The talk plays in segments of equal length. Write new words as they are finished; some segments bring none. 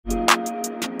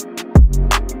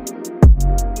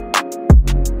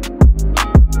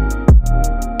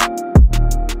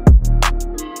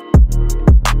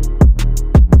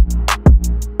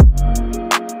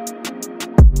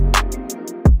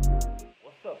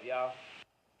y'all?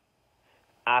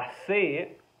 I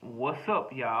said, what's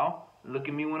up, y'all? Look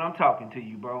at me when I'm talking to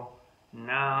you, bro.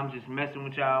 Nah, I'm just messing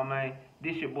with y'all, man.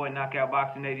 This your boy Knockout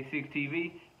Boxing 86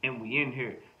 TV, and we in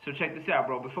here. So check this out,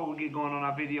 bro. Before we get going on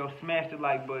our video, smash the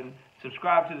like button,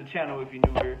 subscribe to the channel if you're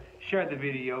new here, share the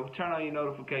video, turn on your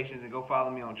notifications, and go follow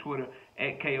me on Twitter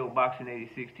at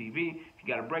KOBoxing86TV. If you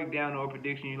got a breakdown or a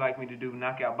prediction you'd like me to do,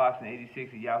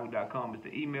 knockoutboxing86@yahoo.com is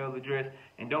the email address.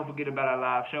 And don't forget about our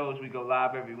live shows. We go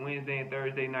live every Wednesday and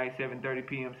Thursday night, 7:30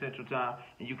 p.m. Central Time.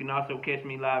 And you can also catch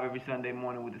me live every Sunday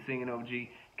morning with the Singing OG,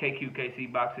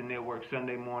 KQKC Boxing Network,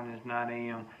 Sunday mornings, 9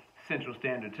 a.m. Central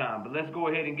Standard Time. But let's go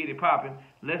ahead and get it popping.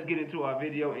 Let's get into our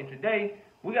video. And today,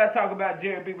 we got to talk about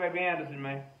Jared Big Baby Anderson,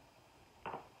 man.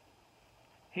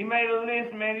 He made a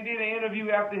list, man. He did an interview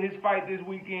after his fight this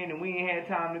weekend, and we ain't had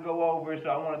time to go over it, so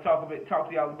I want to talk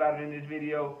to y'all about it in this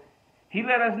video. He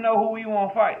let us know who he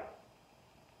want to fight.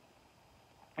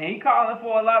 And he calling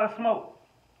for a lot of smoke.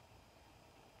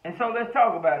 And so let's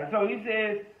talk about it. So he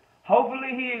says,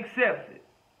 hopefully he accepts it.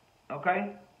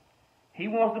 Okay? He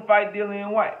wants to fight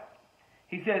Dillian Whyte.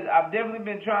 He says, I've definitely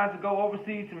been trying to go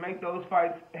overseas to make those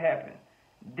fights happen.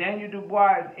 Daniel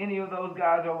Dubois, any of those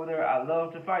guys over there, I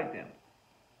love to fight them.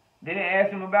 Then they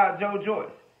asked him about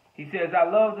Joyce. He says, I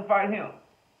love to fight him.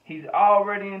 He's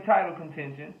already in title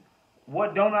contention.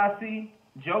 What don't I see?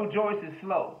 Joyce is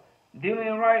slow.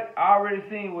 Dillian Whyte, I already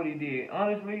seen what he did.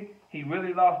 Honestly, he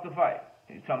really lost the fight.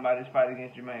 He's talking about his fight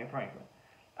against Jermaine Franklin.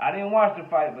 I didn't watch the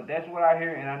fight, but that's what I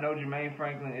hear, and I know Jermaine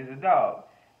Franklin is a dog.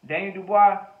 Daniel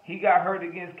Dubois, he got hurt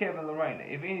against Kevin Lorena.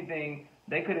 If anything,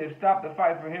 they could have stopped the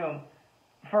fight for him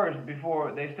first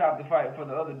before they stopped the fight for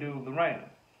the other dude, Lorena.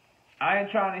 I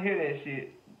ain't trying to hear that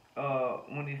shit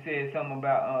when he said something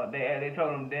about, they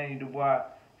told him Daniel Dubois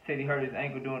said he hurt his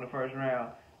ankle during the first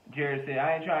round. Jared said,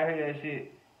 I ain't trying to hear that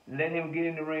shit. Let him get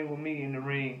in the ring with me in the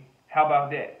ring. How about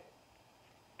that?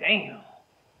 Damn.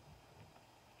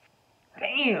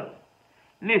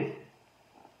 Listen,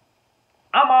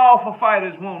 I'm all for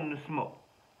fighters wanting to smoke.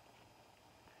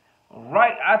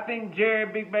 Right, I think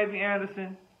Jared Big Baby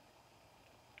Anderson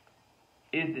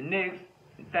is the next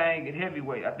thing at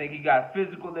heavyweight. I think he got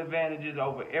physical advantages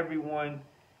over everyone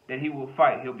that he will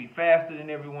fight. He'll be faster than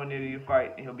everyone that he'll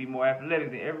fight, and he'll be more athletic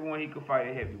than everyone he could fight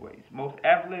at heavyweight. He's most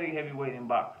athletic heavyweight in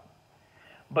boxing.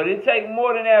 But it takes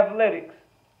more than athletics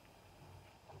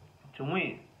to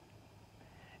win.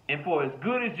 And for as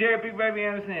good as Jared Big Baby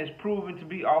Anderson has proven to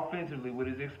be offensively with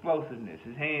his explosiveness,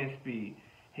 his hand speed,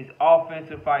 his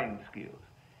offensive fighting skills,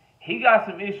 he got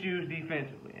some issues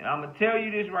defensively. And I'm going to tell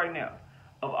you this right now.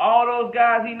 Of all those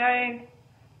guys he named,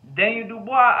 Daniel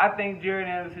Dubois, I think Jared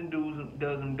Anderson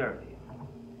does him dirty.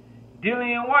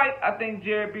 Dillian Whyte, I think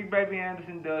Jared Big Baby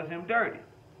Anderson does him dirty.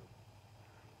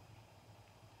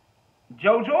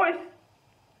 Joyce,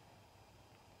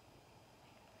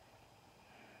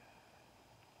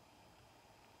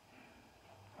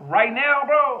 right now,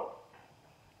 bro,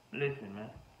 listen, man.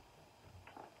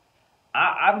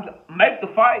 I make the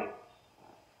fight.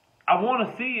 I want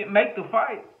to see it make the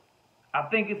fight. I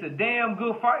think it's a damn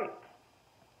good fight.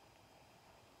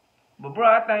 But, bro,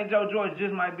 I think Joyce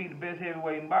just might be the best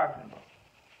heavyweight in boxing, bro.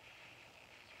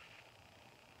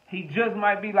 He just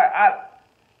might be like,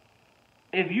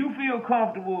 if you feel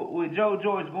comfortable with Joyce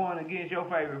going against your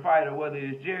favorite fighter, whether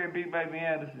it's Jared Big Baby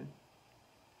Anderson,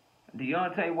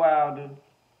 Deontay Wilder,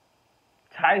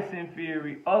 Tyson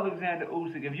Fury, Alexander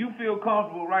Usyk, if you feel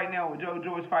comfortable right now with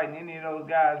Joyce fighting any of those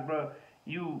guys, bro,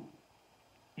 you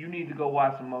need to go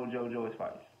watch some more Joyce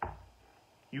fights.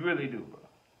 You really do, bro.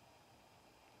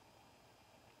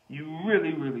 You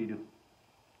really, really do.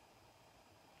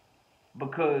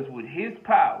 Because with his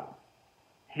power,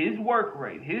 his work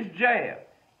rate, his jab,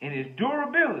 and his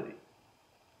durability,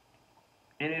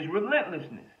 and his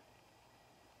relentlessness,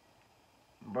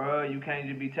 bro, you can't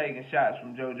just be taking shots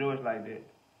from Joyce like that.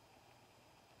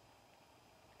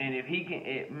 And if he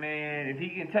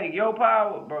can take your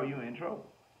power, bro, you in trouble.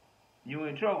 You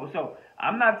in trouble. So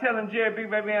I'm not telling Jared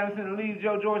Big Baby Anderson to leave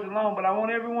Joyce alone, but I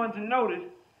want everyone to notice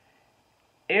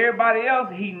everybody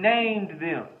else, he named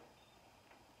them.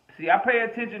 See, I pay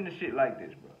attention to shit like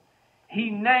this, bro.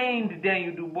 He named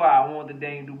Daniel Dubois. I want the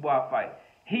Daniel Dubois fight.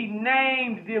 He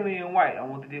named Dillian Whyte. I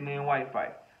want the Dillian Whyte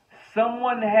fight.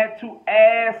 Someone had to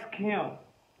ask him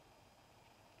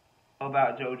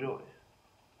about Joyce.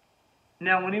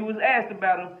 Now, when he was asked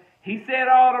about him, he said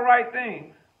all the right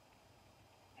things.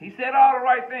 He said all the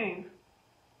right things.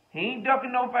 He ain't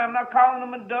ducking no fight. I'm not calling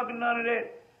him a duck or none of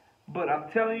that. But I'm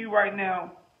telling you right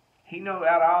now, he knows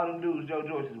out of all them dudes,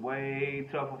 Joyce is way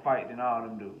tougher fight than all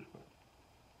them dudes, bro.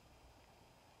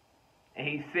 And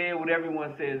he said what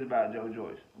everyone says about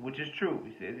Joyce, which is true.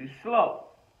 He says he's slow.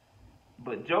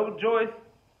 But Joyce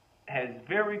has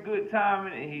very good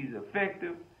timing and he's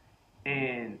effective.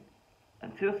 And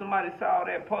until somebody saw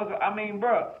that puzzle, I mean,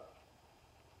 bro,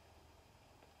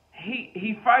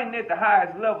 he fighting at the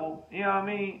highest level, you know what I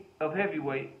mean, of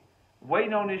heavyweight,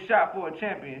 waiting on his shot for a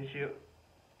championship.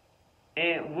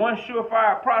 And one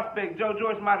surefire prospect,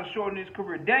 Joyce might have shortened his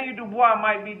career. Daniel Dubois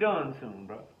might be done soon,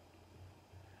 bro.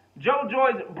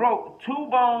 Joyce broke 2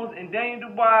 bones in Daniel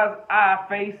Dubois'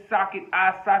 eye socket,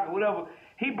 whatever.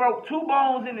 He broke 2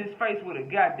 bones in his face with a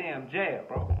goddamn jab,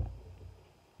 bro.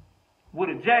 With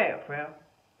a jab, fam.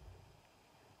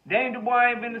 Daniel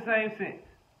Dubois ain't been the same since.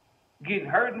 Getting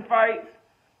hurt in fights.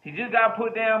 He just got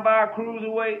put down by a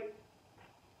cruiserweight.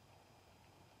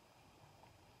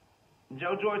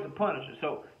 Joyce a punisher.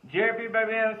 So, Jerry B.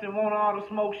 Baby Anderson want all the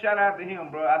smoke. Shout out to him,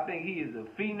 bro. I think he is a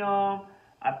phenom.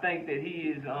 I think that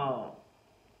he is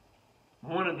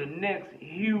one of the next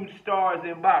huge stars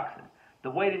in boxing. The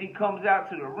way that he comes out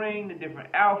to the ring, the different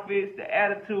outfits, the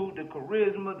attitude, the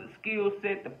charisma, the skill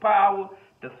set, the power,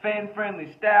 the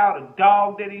fan-friendly style, the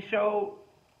dog that he showed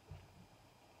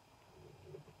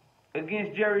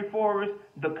against Jerry Forrest,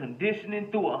 the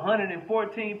conditioning, threw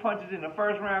 114 punches in the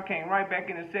first round, came right back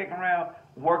in the second round,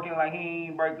 working like he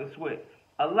ain't break a sweat.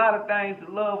 A lot of things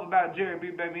to love about Jerry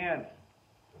B. Baby Anderson.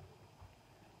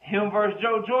 Him versus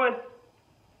Joyce.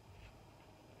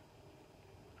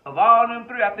 Of all them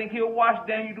 3, I think he'll watch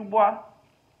Daniel Dubois.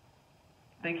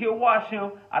 I think he'll watch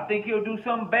him. I think he'll do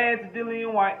something bad to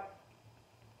Dillian Whyte.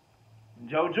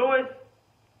 Joyce,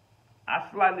 I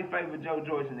slightly favor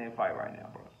Joyce in that fight right now,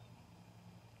 bro.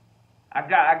 I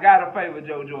gotta favor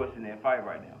Joyce in that fight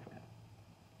right now, fam.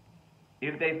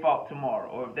 If they fought tomorrow,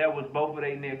 or if that was both of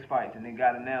their next fights and they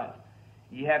got announced,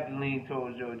 you have to lean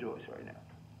towards Joyce right now.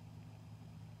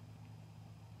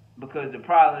 Because the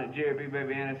problem that Jerry B.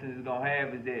 Baby Anderson is going to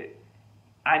have is that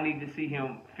I need to see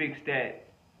him fix that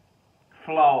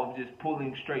flaw of just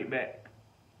pulling straight back.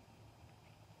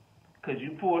 Because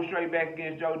you pull straight back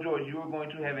against Joyce, you are going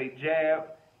to have a jab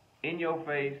in your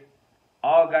face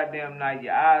all goddamn night.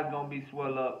 Your eyes going to be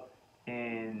swell up,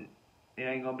 and it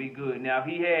ain't going to be good. Now,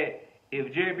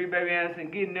 if Jerry B. Baby Anderson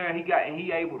get in there and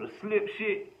he able to slip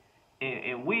shit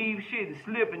and weave shit and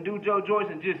slip and do Joyce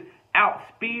and just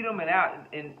outspeed him and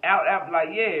out like,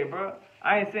 yeah, bro.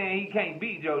 I ain't saying he can't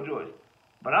beat Joyce,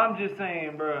 but I'm just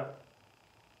saying, bro,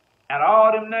 out of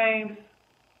all them names,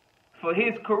 for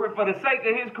his career, for the sake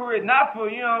of his career, not for,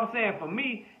 you know what I'm saying, for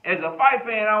me, as a fight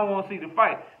fan, I don't want to see the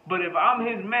fight. But if I'm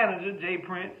his manager, Jay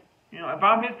Prince, you know, if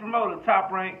I'm his promoter, Top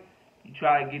Rank, you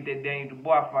try to get that Daniel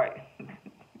Dubois fight.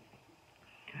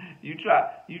 you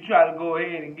try to go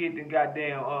ahead and get the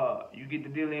goddamn, you get the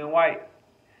Dillian Whyte.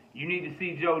 You need to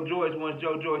see Joyce once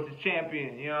Joyce is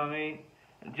champion, you know what I mean?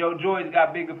 Joyce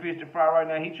got bigger fish to fry right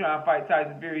now. He trying to fight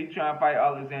Tyson Fury. He trying to fight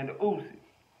Alexander Usyk.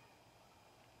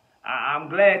 I'm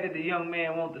glad that the young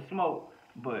man wants the smoke,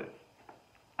 but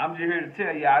I'm just here to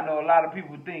tell you, I know a lot of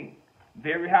people think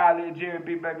very highly of Jerry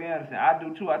B. Baby Anderson. I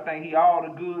do too. I think he all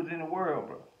the goods in the world,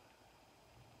 bro.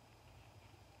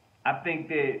 I think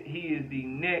that he is the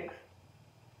next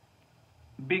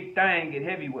big thing at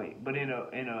heavyweight, but in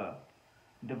a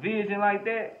division like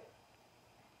that,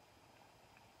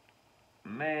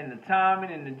 man, the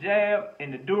timing and the jab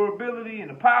and the durability and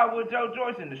the power of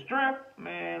Joyce and the strength,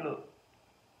 man, look.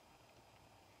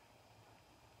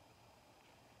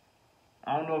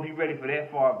 I don't know if you're ready for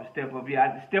that far of a step up. Yeah,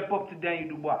 I step up to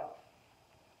Daniel Dubois.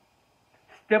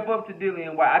 Step up to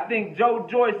Dillian Whyte. I think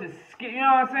Joyce is, you know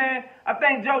what I'm saying? I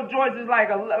think Joyce is like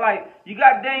you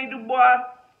got Daniel Dubois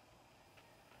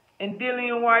and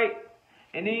Dillian Whyte,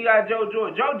 and then you got Joyce.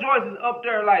 Joyce is up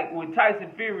there like with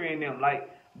Tyson Fury and them. Like,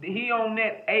 he on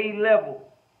that A level.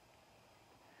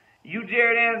 You,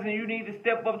 Jared Anderson, you need to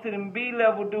step up to them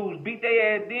B-level dudes. Beat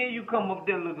their ass, then you come up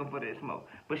there looking for that smoke.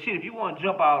 But shit, if you want to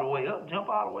jump all the way up,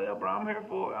 bro. I'm here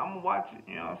for it. I'm going to watch it.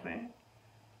 You know what I'm saying?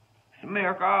 It's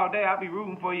America all day. I'll be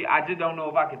rooting for you. I just don't know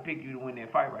if I can pick you to win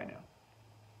that fight right now.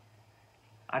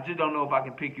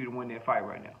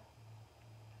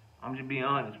 I'm just being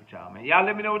honest with y'all, man. Y'all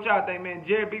let me know what y'all think, man.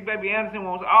 Jerry Big Baby Anderson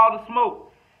wants all the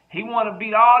smoke. He want to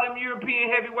beat all them European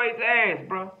heavyweights' ass,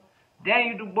 bro.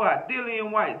 Daniel Dubois,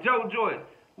 Dillian Whyte, Joyce.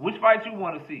 Which fight you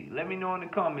want to see? Let me know in the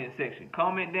comment section.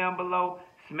 Comment down below.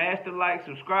 Smash the like.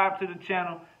 Subscribe to the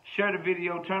channel. Share the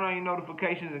video. Turn on your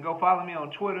notifications. And go follow me on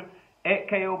Twitter at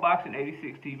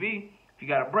KOBoxing86TV. If you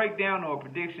got a breakdown or a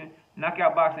prediction,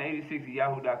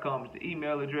 knockoutboxing86@yahoo.com is the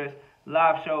email address.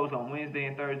 Live shows on Wednesday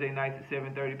and Thursday nights at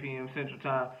 7:30 p.m. Central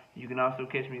Time. You can also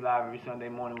catch me live every Sunday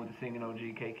morning with the Singing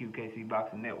OG KQKC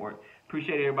Boxing Network.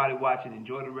 Appreciate everybody watching.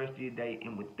 Enjoy the rest of your day.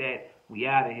 And with that, we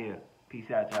out of here.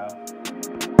 Peace out, y'all.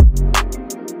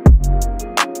 Peace.